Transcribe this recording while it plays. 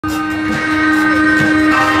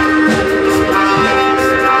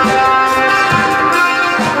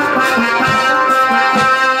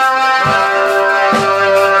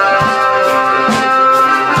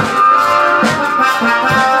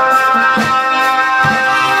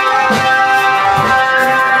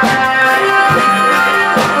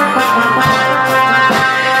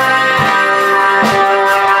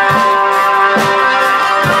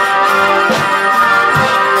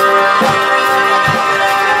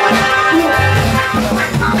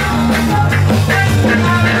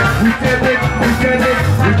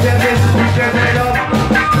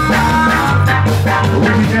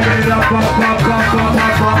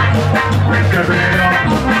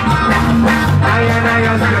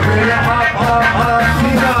just step it up,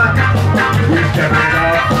 keep on. We step it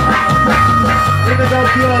up. In the dog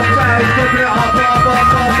to your side, step it up.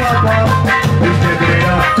 We step it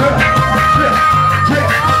up.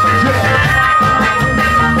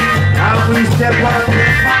 And we step up.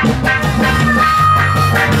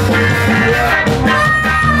 Yeah.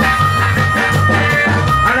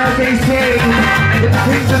 And as they say, it's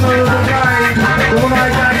things in the little guide. The one I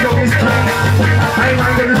got dog is king. I ain't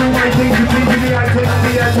gonna do my thing to please me. I take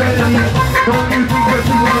the identity. Don't you think that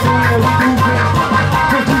you wanna do what we do?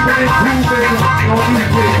 Just keep it improving. Don't you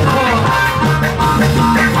think?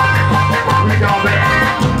 We got it.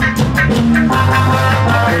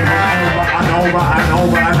 I know,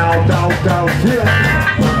 down, yeah.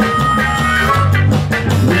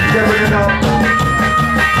 We get it up.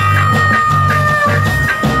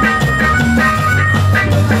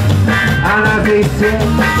 And as they say,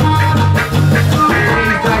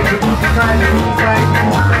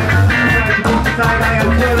 I am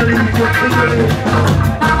telling you to figure it.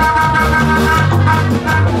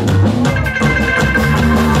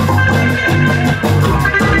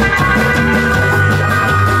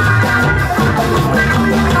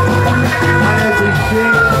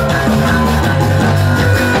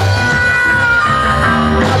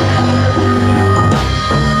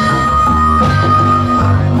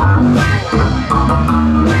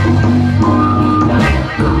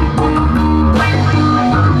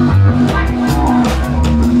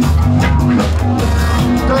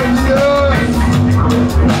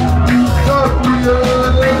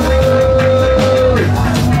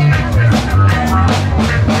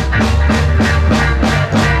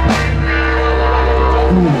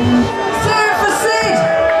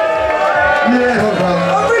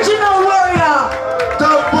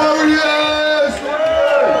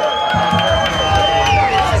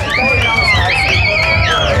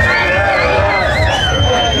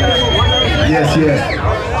 Yes.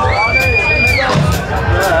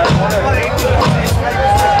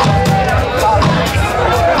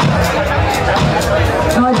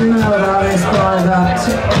 I don't know about this guy that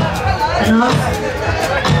enough.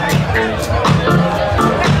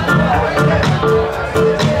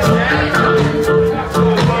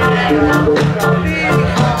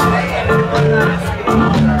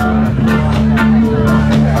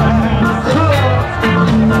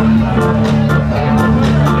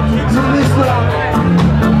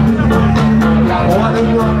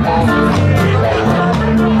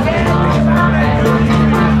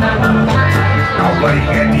 Nobody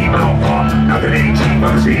can be no more, nothing ain't cheap,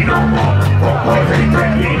 but see no more. Ain't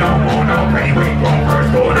can be no more, no penny we won't first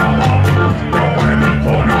go no more. Don't wanna be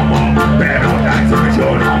poor no more, better not die to be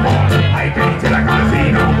sure no more. I pay till I can't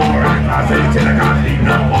see no more, I say till I can't sleep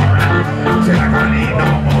no more. Till I can't eat no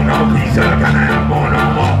more, no peace, till I can't have more no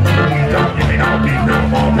more. Please don't give me no peace no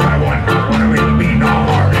more, cause I wanna really be no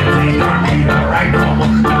more. Please don't be no right no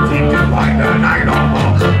more, don't seem to find the night no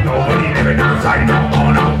more. Nobody living outside no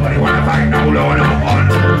more, nobody wanna fight no Lord no more.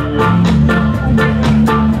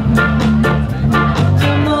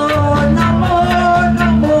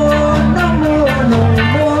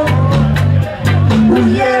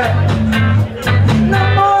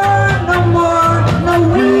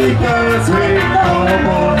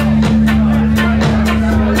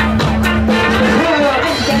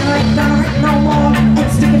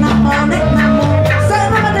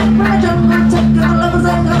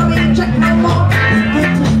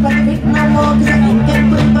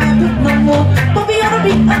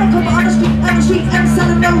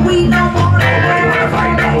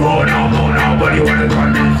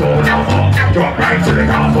 Drop right to the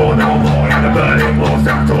console no more, like the burning will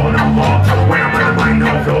start to no more. When I'm in the mind,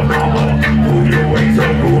 no flow no more. Move your ways, so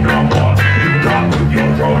move no more. You can't move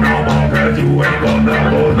your throw no more, cause you ain't got the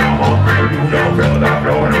flow no more. You don't feel the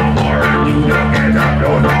flow no more, and you don't get the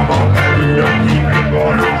flow no more, cause you don't keep it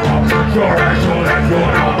going no more. Sure as sure that's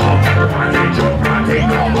sure no more. Can't take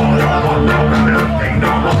no more, no more, no coming up, take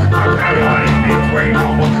no more. I carry on in this way no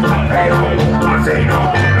more, I pay no more, I say no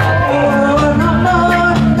more, no more.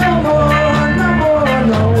 No more.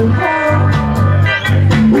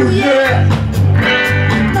 Ooh, yeah.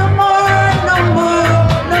 No more, no,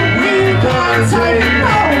 we can't take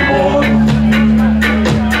no more.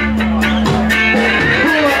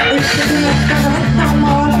 It's sticking up my neck no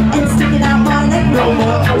more, it's sticking out my neck no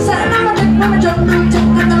more. Sitting on my dick when I jump and check,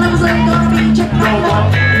 and the levels ain't gonna be checked no more.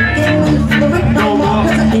 Getting loose from the Rick no more,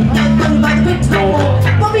 cause I ain't getting bullied by the pigs no more.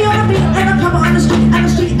 But we ought to be in a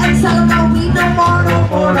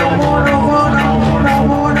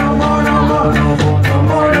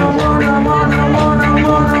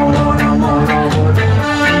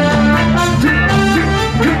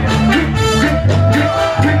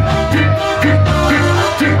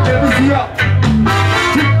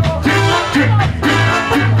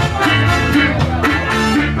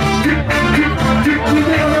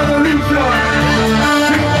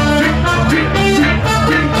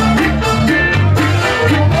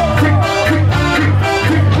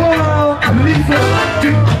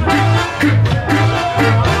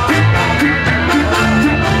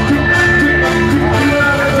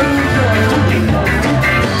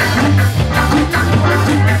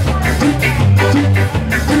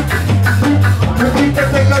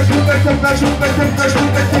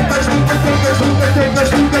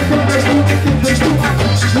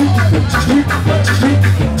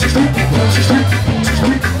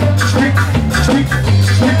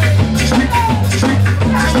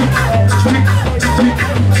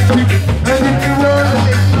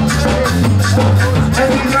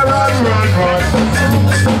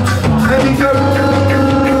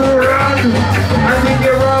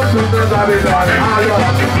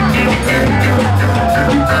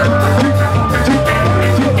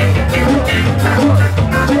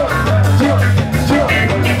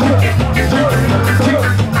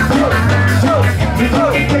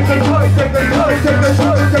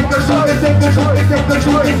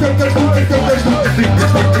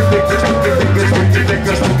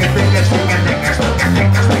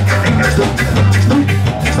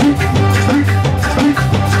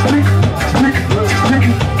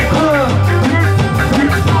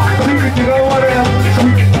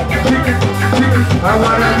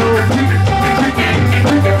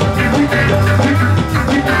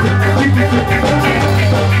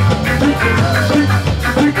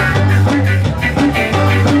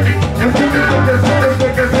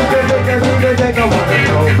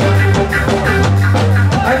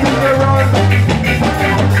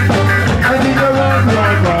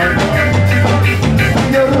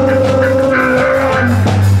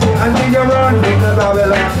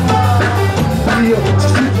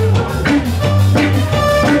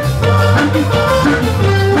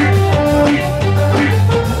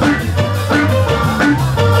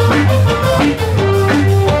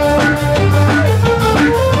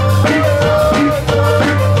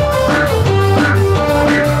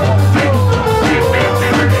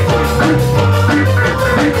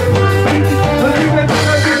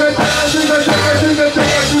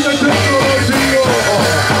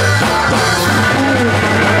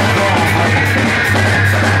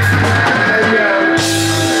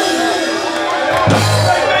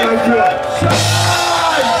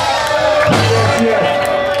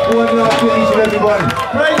One love to each and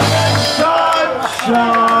everybody.